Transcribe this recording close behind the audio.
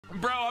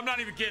Bro, I'm not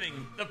even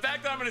kidding. The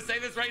fact that I'm going to say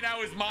this right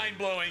now is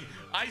mind-blowing.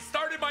 I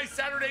started my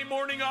Saturday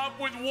morning off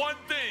with one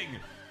thing,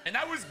 and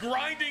that was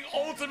grinding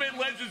Ultimate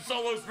Legend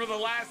solos for the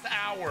last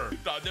hour.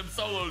 Them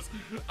solos,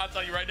 I'll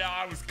tell you right now,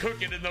 I was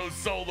cooking in those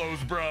solos,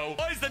 bro.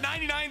 Boys, the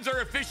 99s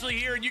are officially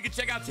here, and you can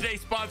check out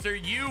today's sponsor,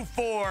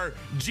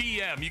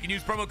 U4GM. You can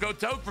use promo code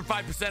Toke for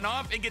 5%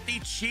 off and get the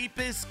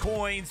cheapest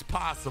coins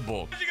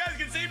possible. As you guys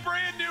can see,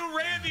 brand new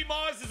Randy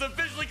Moss has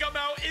officially come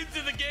out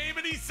into the game,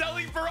 and he's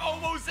selling for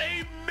almost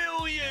 1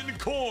 million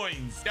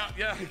coins.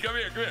 Yeah, come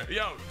here.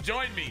 Yo,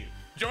 join me.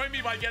 Join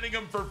me by getting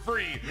them for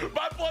free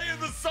by playing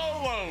the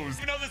solos.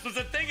 You know, this was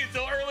a thing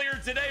until earlier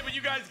today, but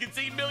you guys can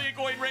see million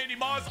coin Randy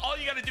Moss. All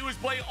you got to do is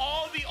play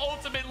all the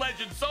Ultimate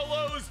Legend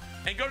solos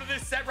and go to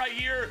this set right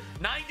here,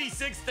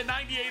 96 to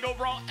 98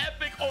 overall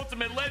epic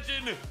Ultimate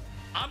Legend.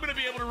 I'm going to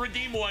be able to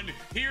redeem one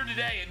here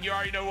today, and you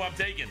already know who I'm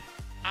taking.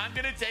 I'm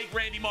going to take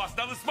Randy Moss.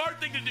 Now, the smart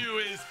thing to do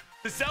is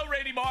to sell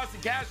Randy Moss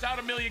and cash out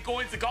 1 million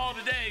coins to call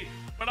it a day,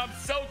 but I'm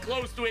so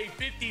close to a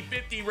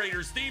 50-50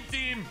 Raiders Steam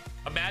team.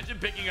 Imagine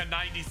picking a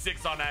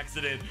 96 on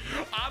accident.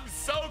 I'm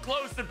so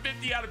close to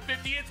 50 out of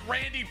 50. It's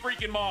Randy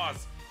freaking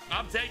Moss.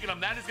 I'm taking him.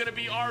 That is going to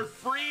be our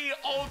free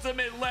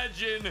Ultimate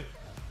Legend.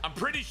 I'm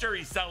pretty sure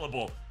he's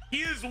sellable. He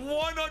is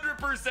 100%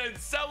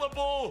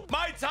 sellable.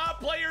 My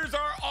top players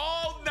are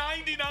all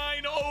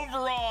 99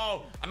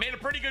 overall. I made a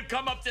pretty good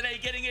come up today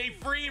getting a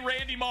free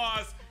Randy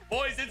Moss.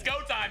 Boys, it's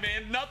go time,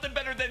 man. Nothing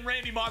better tthan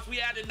Randy Moss. We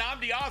added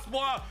Nnamdi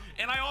Asomugha,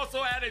 and I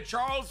also added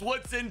Charles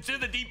Woodson to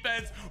the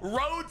defense.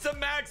 Road to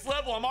max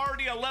level. I'm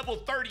already a level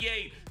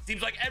 38.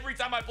 Seems like every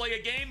time I play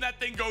a game, that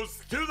thing goes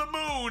to the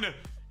moon.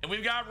 And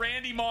we've got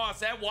Randy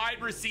Moss at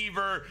wide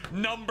receiver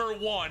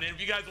 #1. And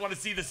if you guys want to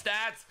see the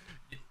stats,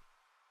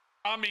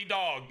 I mean,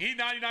 dog, he's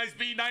 99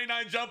 speed,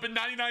 99 jumping,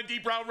 99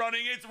 deep route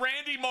running. It's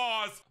Randy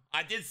Moss.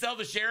 I did sell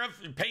the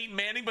Sheriff, Peyton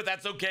Manning, but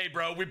that's okay,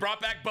 bro. We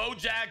brought back Bo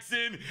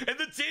Jackson, and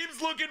the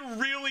team's looking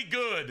really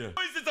good.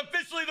 Boys, it's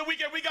officially the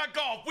weekend. We got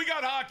golf, we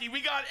got hockey,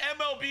 we got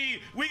MLB,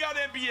 we got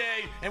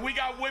NBA, and we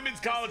got women's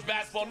college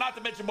basketball, not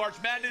to mention March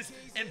Madness,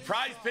 and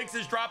Prize Picks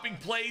is dropping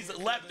plays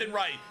left and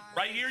right.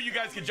 Right here, you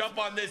guys can jump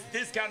on this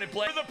discounted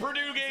play for the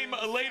Purdue game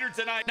later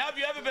tonight. Now, if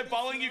you haven't been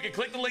following, you can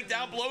click the link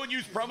down below and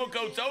use promo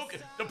code Toke.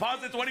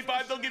 Deposit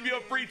 25, they'll give you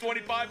a free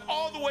 25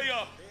 all the way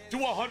up to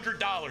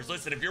 $100.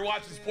 Listen, if you're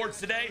watching sports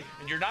today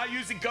and you're not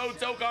using code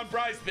Toke on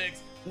Prize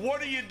Picks,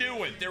 what are you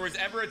doing? If there was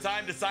ever a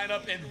time to sign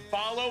up and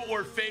follow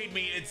or fade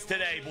me, it's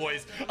today,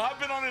 boys. I've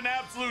been on an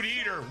absolute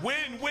heater.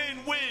 Win.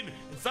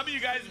 And some of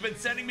you guys have been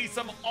sending me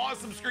some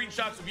awesome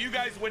screenshots of you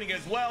guys winning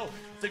as well.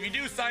 So if you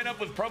do sign up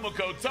with promo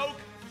code Toke,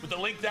 with the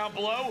link down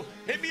below,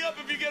 hit me up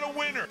if you get a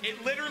winner.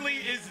 It literally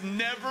is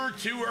never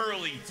too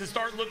early to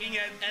start looking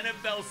at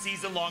NFL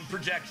season-long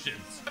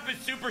projections.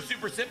 It's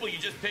super simple. You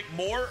just pick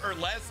more or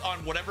less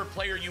on whatever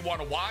player you want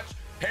to watch,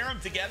 pair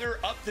them together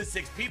up to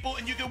 6 people,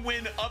 and you can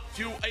win up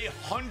to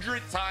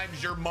 100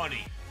 times your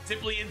money.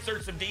 Simply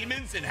insert some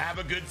demons and have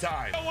a good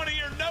time. I don't want to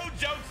hear no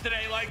jokes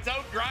today like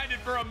Toke grinded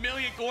for 1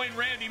 million coin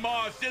Randy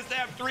Moss just to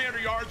have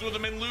 300 yards with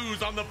him and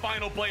lose on the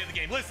final play of the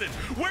game. Listen,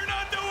 we're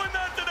not doing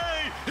that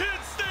today.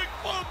 It's stick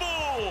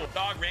football.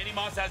 Dog, Randy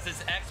Moss has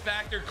this X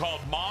factor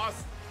called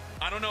Moss.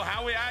 I don't know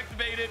how we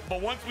activate it,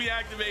 but once we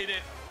activate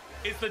it,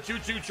 it's the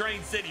choo-choo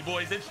train city,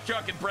 boys. It's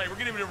Chuck and Pray. We're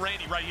gonna give it to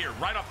Randy right here,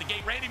 right off the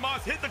gate. Randy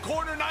Moss hit the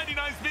corner,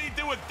 99 speed,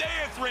 do a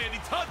dance, Randy.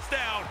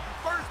 Touchdown,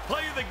 first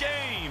play of the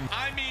game.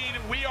 I mean,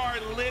 we are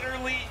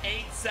literally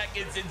 8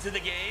 seconds into the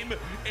game,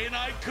 and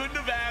I couldn't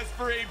have asked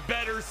for a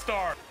better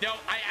start. Now,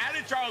 I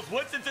added Charles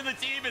Woodson to the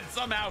team, and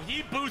somehow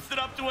he boosted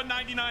up to a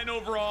 99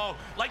 overall.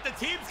 Like,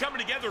 the team's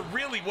coming together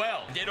really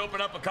well. I did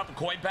open up a couple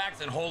coin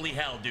packs, and holy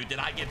hell, dude, did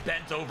I get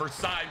bent over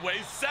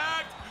sideways,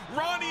 sacked.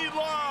 Ronnie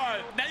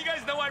Lott. Now, you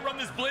guys know I run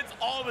this blitz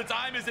all the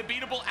time. Is it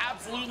beatable?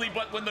 Absolutely.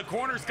 But when the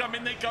corners come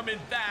in, they come in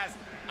fast.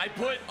 I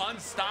put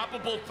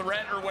unstoppable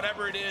threat or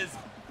whatever it is,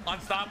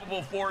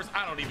 unstoppable force,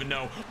 I don't even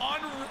know, on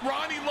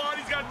Ronnie Lott.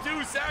 He's got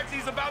 2 sacks.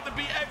 He's about to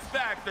be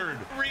X-Factored.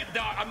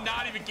 I'm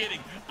not even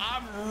kidding.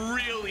 I'm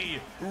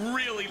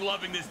really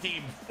loving this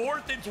team.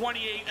 4th and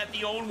 28 at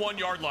the own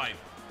 1-yard line.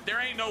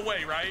 There ain't no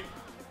way, right?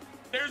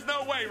 There's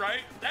no way, right?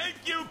 Thank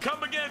you.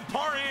 Come again,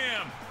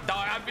 Parham.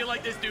 Dog, I feel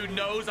like this dude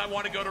knows I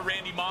want to go to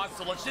Randy Moss,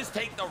 so let's just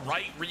take the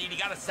right read. He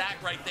got a sack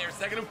right there.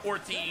 2nd and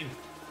 14.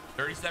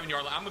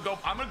 37-yard line. I'm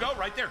gonna go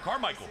right there.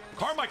 Carmichael,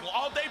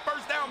 all day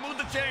first down, move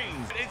the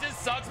chains. It just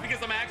sucks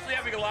because I'm actually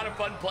having a lot of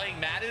fun playing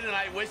Madden, and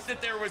I wish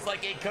that there was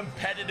like a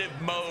competitive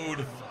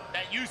mode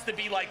that used to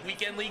be like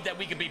Weekend League that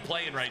we could be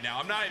playing right now.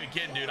 I'm not even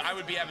kidding, dude. I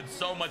would be having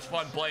so much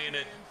fun playing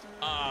it.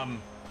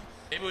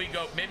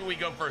 Maybe we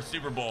go for a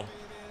Super Bowl.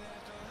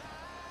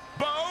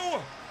 Bo!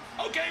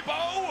 Okay,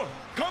 Bo!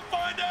 Come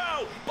find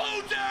out!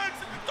 Bo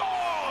Jackson!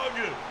 Dog!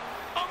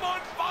 I'm on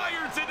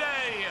fire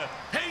today!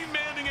 Hey,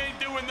 Manning ain't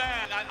doing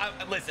that!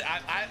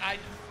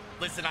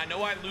 Listen, I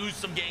know I lose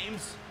some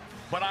games,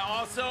 but I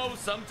also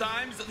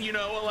sometimes, you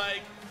know,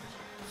 like,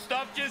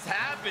 stuff just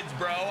happens,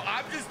 bro.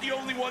 I'm just the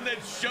only one that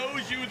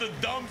shows you the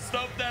dumb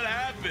stuff that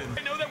happens.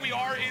 I know that we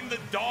are in the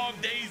dog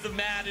days of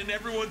Madden.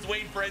 Everyone's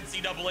waiting for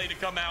NCAA to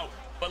come out.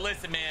 But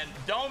listen, man,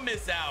 don't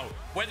miss out.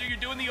 Whether you're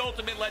doing the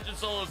Ultimate Legend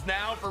solos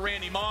now for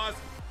Randy Moss,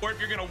 or if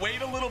you're going to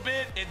wait a little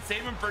bit and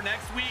save them for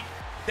next week,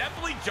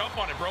 definitely jump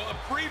on it, bro. A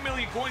free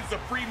million coins is a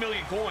free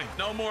million coins.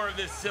 No more of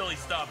this silly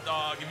stuff,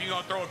 dog. If you're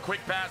going to throw a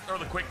quick pass, throw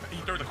the quick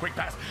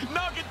pass.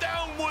 Knock it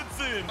down,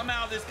 Woodson.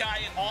 Somehow this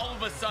guy all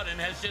of a sudden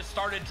has just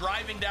started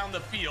driving down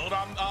the field.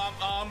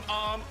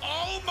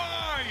 Oh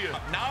my.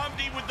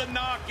 Namdi with the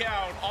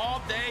knockout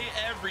all day,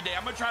 every day.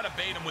 I'm going to try to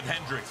bait him with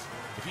Hendricks.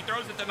 If he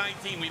throws it to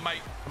 19, we might.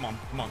 Come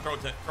on, throw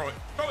it.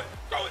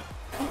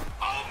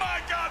 Oh my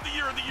God, the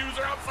year of the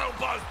user. I'm so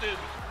busted.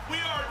 We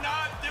are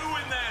not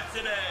doing that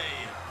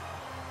today.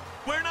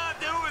 We're not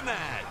doing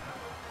that.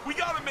 We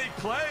got to make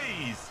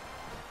plays.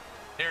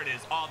 There it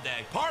is, all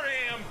day.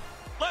 Parham,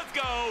 let's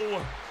go.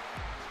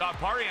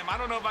 Parham, I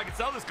don't know if I can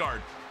sell this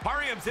card.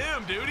 Parham's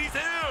him, dude. He's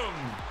him.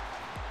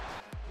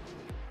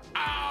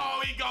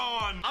 Oh, he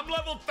gone. I'm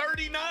level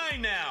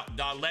 39 now.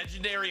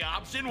 Legendary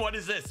option. What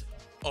is this?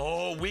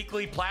 Oh,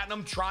 weekly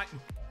platinum. Try.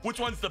 Which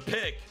one's the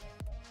pick?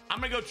 I'm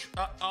gonna go.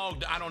 Oh,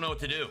 I don't know what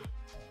to do.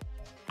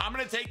 I'm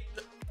gonna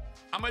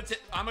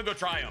go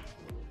try him.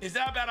 Is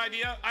that a bad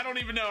idea? I don't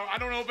even know. I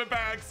don't open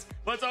packs.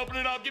 Let's open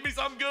it up. Give me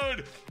something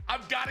good.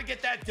 I've got to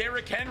get that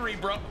Derrick Henry,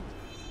 bro.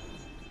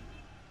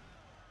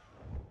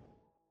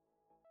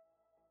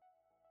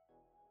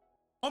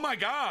 Oh my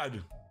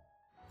God.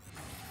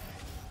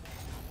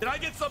 Did I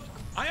get some?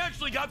 I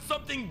actually got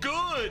something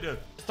good.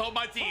 Told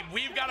my team,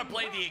 we've got to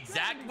play the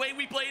exact way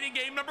we played in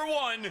game number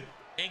 1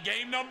 and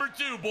game number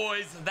 2,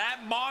 boys. That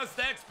Moss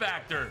X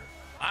Factor.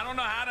 I don't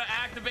know how to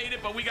activate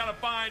it, but we got to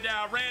find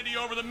out. Randy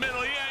over the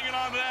middle. He hanging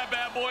on to that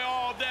bad boy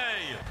all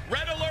day.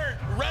 Red alert.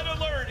 Red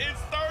alert. It's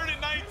 3rd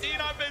and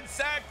 19. I've been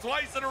sacked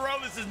twice in a row.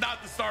 This is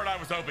not the start I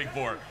was hoping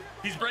for.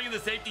 He's bringing the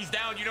safeties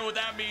down. You know what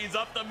that means.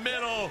 Up the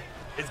middle.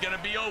 It's going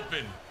to be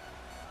open.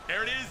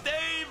 There it is.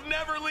 Dave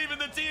never leaving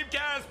the team.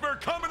 Casper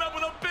coming up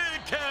with a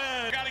big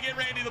catch. Got to get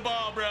Randy the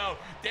ball, bro.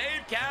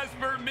 Dave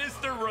Casper,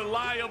 Mr.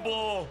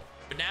 Reliable.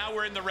 But now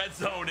we're in the red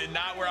zone and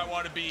not where I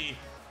want to be.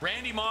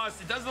 Randy Moss,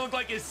 it doesn't look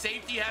like his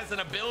safety has an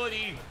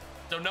ability,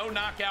 so no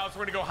knockouts.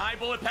 We're gonna go high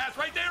bullet pass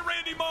right there.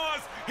 Randy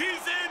Moss, he's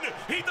in.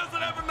 He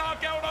doesn't have a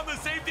knockout on the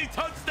safety.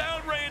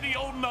 Touchdown, Randy,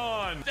 holding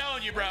on. I'm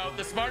telling you, bro,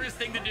 the smartest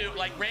thing to do,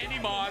 like Randy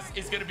Moss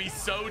is gonna be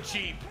so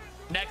cheap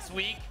next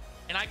week,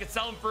 and I could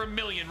sell him for $1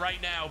 million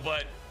right now,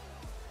 but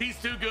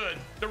he's too good.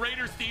 The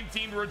Raiders team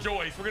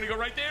rejoice. We're gonna go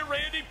right there.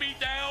 Randy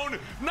beat down.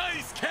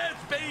 Nice catch,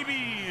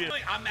 baby.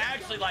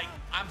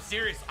 I'm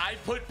serious. I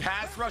put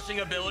pass rushing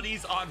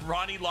abilities on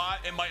Ronnie Lott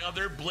and my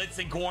other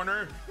blitzing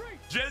corner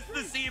just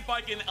to see if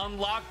I can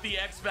unlock the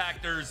X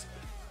factors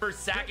for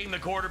sacking the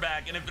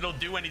quarterback and if it'll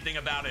do anything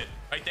about it.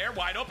 Right there,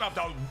 wide open up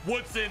to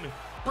Woodson.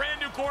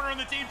 Brand new corner on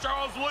the team,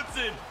 Charles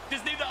Woodson.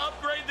 Just need to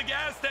upgrade the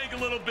gas tank a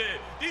little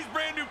bit. These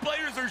brand new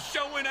players are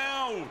showing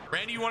out.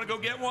 Randy, you want to go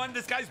get one?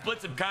 This guy's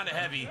blitzing kind of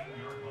heavy.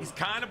 He's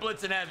kind of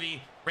blitzing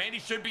heavy. Randy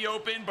should be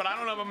open, but I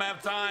don't know if I'm gonna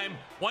have time.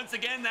 Once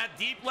again, that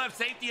deep left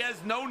safety has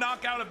no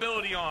knockout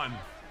ability on.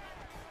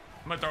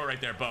 I'm gonna throw it right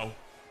there, Bo.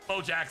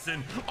 Bo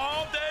Jackson.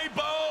 All day,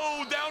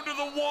 Bo. Down to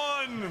the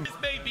 1. This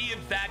may be, in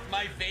fact,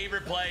 my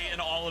favorite play in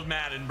all of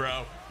Madden,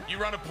 bro. You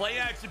run a play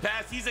action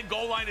pass. He's at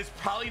goal line. It's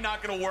probably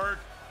not gonna work.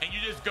 And you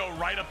just go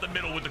right up the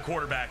middle with the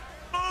quarterback.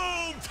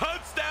 Boom!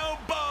 Touchdown,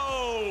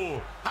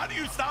 Bo! How do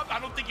you stop? I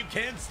don't think you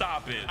can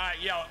stop it. All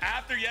right, yo,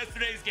 after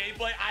yesterday's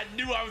gameplay, I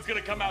knew I was going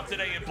to come out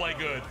today and play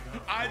good.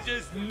 I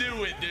just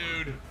knew it,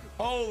 dude.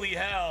 Holy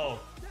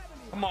hell.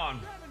 Come on.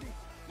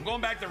 I'm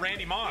going back to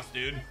Randy Moss,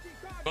 dude.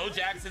 Bo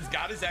Jackson's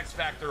got his X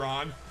Factor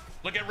on.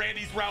 Look at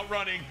Randy's route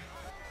running.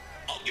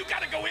 Oh, you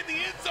got to go in the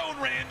end zone,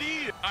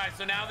 Randy. All right,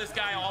 so now this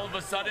guy all of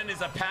a sudden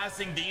is a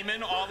passing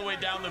demon all the way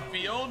down the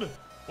field.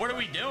 What are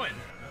we doing?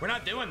 We're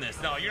not doing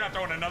this. No, you're not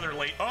throwing another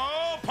late.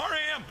 Oh,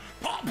 Parham.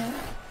 Pop.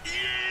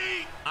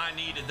 Yeet. I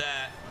needed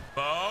that.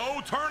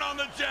 Bo, turn on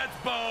the Jets,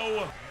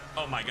 Bo.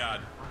 Oh, my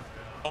God.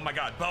 Oh, my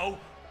God, Bo.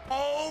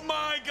 Oh,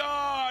 my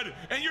God.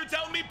 And you're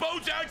telling me Bo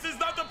Jackson's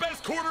not the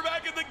best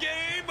quarterback in the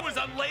game? It was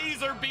a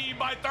laser beam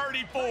by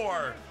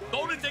 34.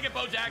 Golden ticket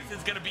Bo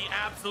Jackson's going to be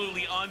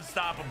absolutely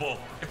unstoppable.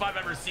 If I've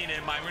ever seen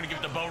him, I'm going to give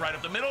it to Bo right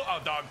up the middle.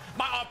 Oh, dog.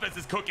 My offense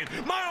is cooking.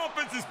 My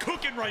offense is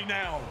cooking right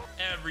now.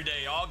 Every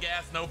day, all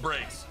gas, no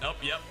brakes. Oh,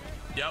 yep.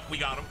 We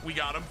got him. We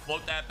got him.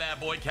 Float that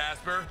bad boy,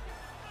 Casper.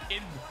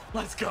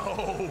 Let's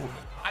go.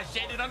 I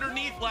shaded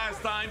underneath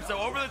last time, so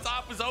over the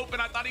top was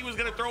open. I thought he was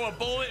going to throw a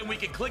bullet and we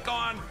could click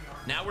on.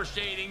 Now we're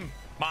shading.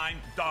 Mine,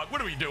 dog.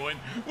 What are we doing?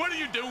 What are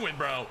you doing,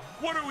 bro?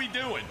 What are we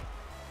doing?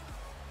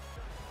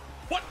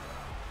 What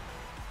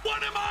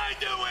am I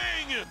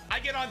doing? I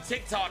get on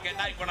TikTok at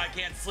night when I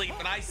can't sleep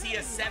and I see a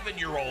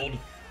 7-year-old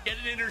get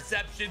an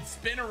interception,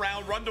 spin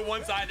around, run to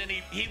one side, and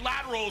he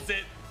laterals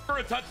it for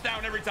a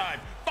touchdown every time.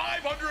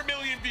 500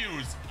 million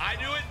views. I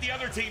do it, the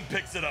other team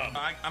picks it up.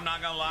 I'm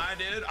not gonna lie,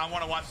 dude. I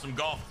want to watch some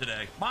golf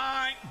today.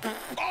 Mine.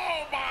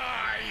 Oh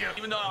my!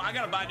 Even though I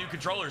gotta buy new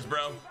controllers,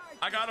 bro.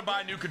 I gotta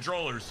buy new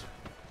controllers.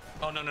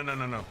 Oh no.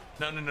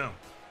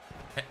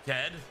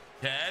 Ted.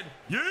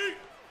 Yeet.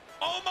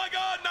 Oh my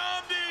God,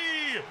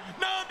 Namdi!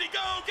 Namdi,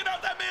 go! Get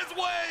out that man's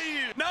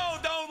way! No,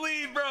 don't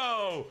leave,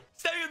 bro.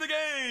 Stay in the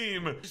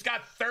game. Just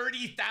got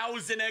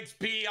 30,000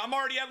 XP. I'm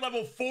already at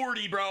level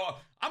 40, bro.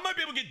 I might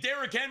be able to get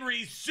Derrick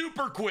Henry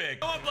super quick.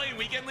 I'm playing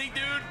Weekend League,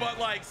 dude, but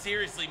like,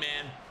 seriously,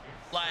 man.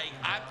 Like,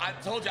 I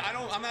told you,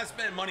 I'm not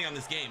spending money on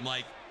this game.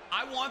 Like,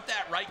 I want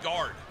that right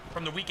guard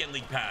from the Weekend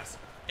League pass.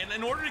 And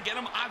in order to get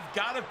him, I've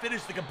got to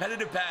finish the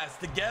competitive pass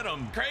to get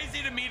him.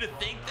 Crazy to me to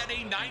think that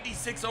a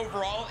 96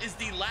 overall is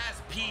the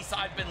last piece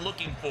I've been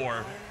looking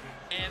for.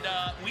 And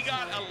we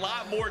got a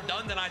lot more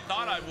done than I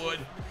thought I would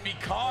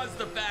because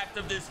the fact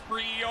of this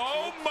free.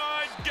 Oh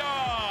my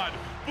God!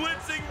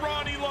 Blitzing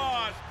Ronnie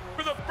Lott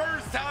for the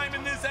first time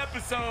in this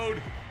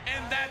episode.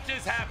 And that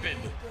just happened.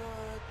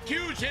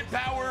 Huge hit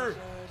power.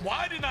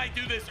 Why didn't I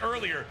do this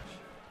earlier?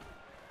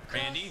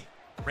 Randy.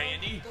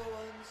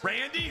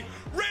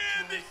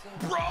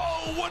 Bro,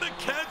 what a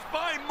catch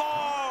by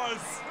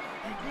Moss.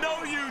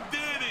 No, you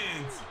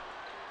didn't.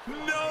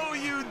 No,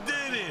 you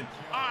didn't.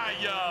 All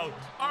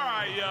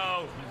right,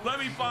 yo. Let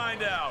me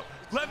find out.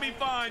 Randy.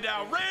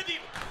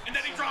 And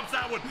then he drops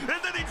that one.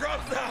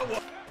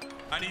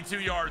 I need 2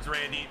 yards,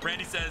 Randy.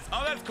 Randy says,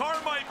 oh, that's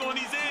Carmichael, and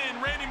he's in.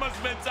 Randy must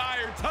have been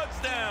tired.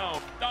 Touchdown.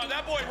 Dog,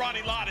 that boy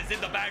Ronnie Lott is in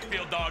the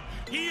backfield, dog.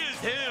 He is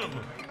him.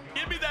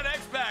 Give me that X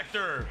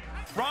Factor.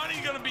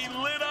 Ronnie's going to be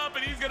lit up,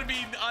 and he's going to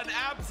be an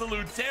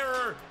absolute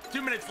terror.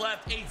 2 minutes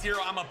left, 8-0.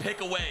 I'm a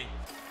pick away.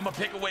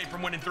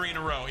 From winning 3 in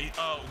a row.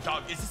 Oh,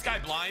 dog, is this guy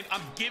blind?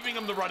 I'm giving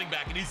him the running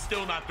back, and he's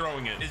still not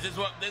throwing it. This is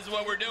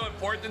what we're doing.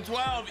 4th and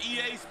 12.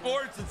 EA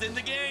Sports, it's in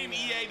the game.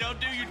 EA, don't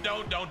do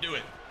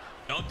it.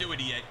 Don't do it,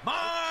 EA.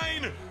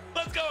 Mine!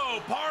 Let's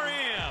go,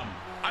 Parham.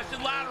 I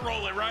should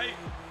lateral it, right?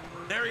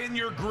 They're in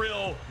your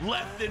grill,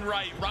 left and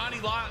right.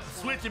 Ronnie Lott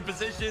switching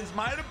positions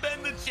might have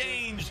been the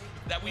change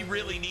that we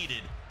really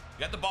needed.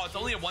 We got the ball. It's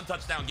only a 1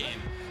 touchdown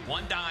game.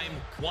 1 dime,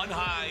 1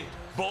 high,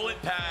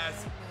 bullet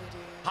pass,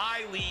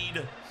 high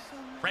lead.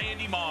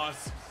 Randy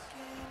Moss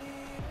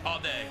all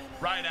day,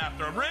 right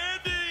after him.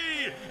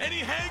 Randy! And he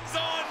hangs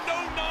on.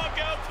 No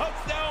knockout.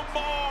 Touchdown,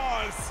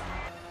 Moss.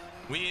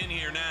 We in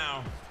here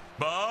now.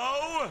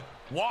 Bo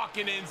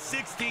walking in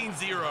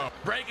 16-0.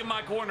 Breaking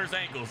my corner's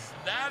ankles.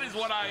 That is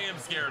what I am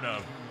scared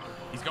of.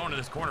 He's going to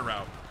this corner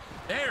route.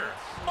 There.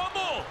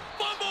 Fumble!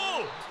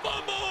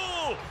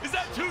 Is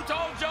that Too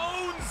Tall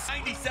Jones?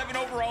 97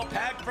 overall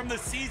pack from the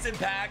season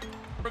pack.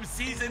 From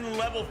season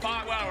level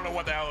 5. Well, I don't know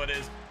what the hell it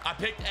is. I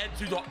picked Ed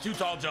Too Tall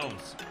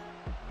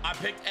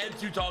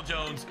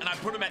Jones. And I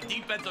put him at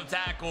defensive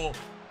tackle.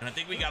 And I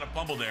think we got a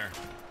fumble there.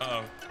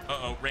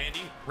 Uh-oh.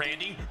 Randy.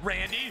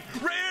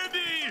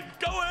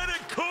 Go ahead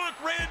and cook,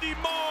 Randy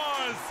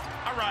Moss.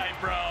 All right,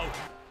 bro.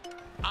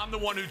 I'm the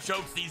one who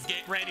chokes these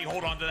games. Randy,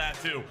 hold on to that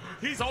too.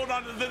 He's holding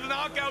on to the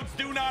knockouts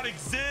do not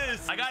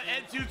exist. I got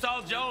Ed Too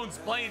Tall Jones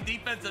playing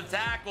defensive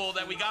tackle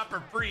that we got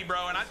for free,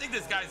 bro. And I think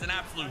this guy's an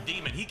absolute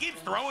demon. He keeps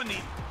throwing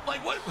these.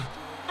 Like, what?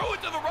 Throw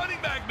it to the running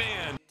back,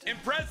 man.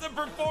 Impressive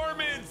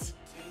performance.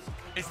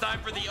 It's time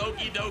for the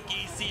okie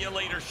dokie, see you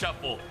later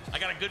shuffle. I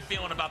got a good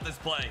feeling about this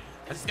play.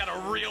 I just got a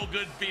real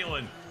good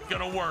feeling. It's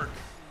gonna work.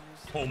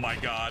 Oh my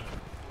God.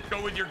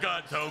 Go with your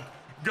gut, Toke.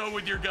 Go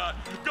with your gut.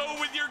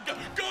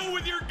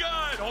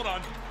 Hold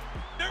on.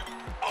 There.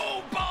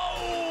 Oh,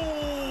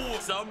 Bo!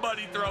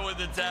 Somebody throw in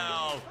the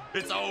towel.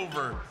 It's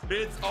over.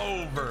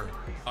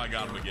 I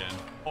got him again.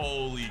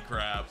 Holy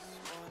crap.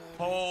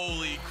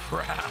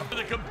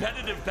 The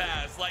competitive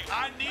pass. Like,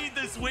 I need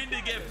this win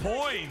to get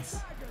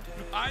points.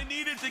 I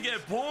need it to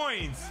get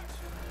points.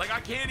 Like, I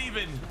can't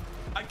even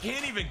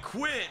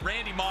quit.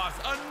 Randy Moss,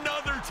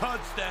 another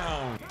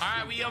touchdown. All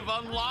right, we have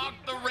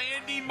unlocked the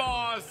Randy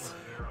Moss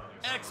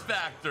X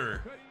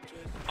Factor.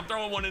 I'm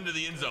throwing one into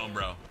the end zone,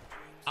 bro.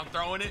 I'm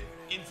throwing it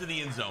into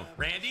the end zone.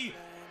 Randy?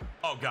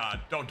 Oh,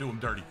 God, don't do him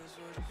dirty.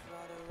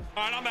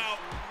 All right, I'm out.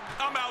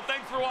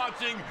 Thanks for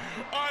watching.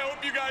 I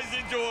hope you guys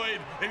enjoyed.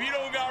 If you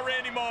don't got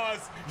Randy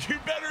Moss, you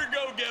better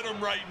go get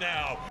him right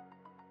now.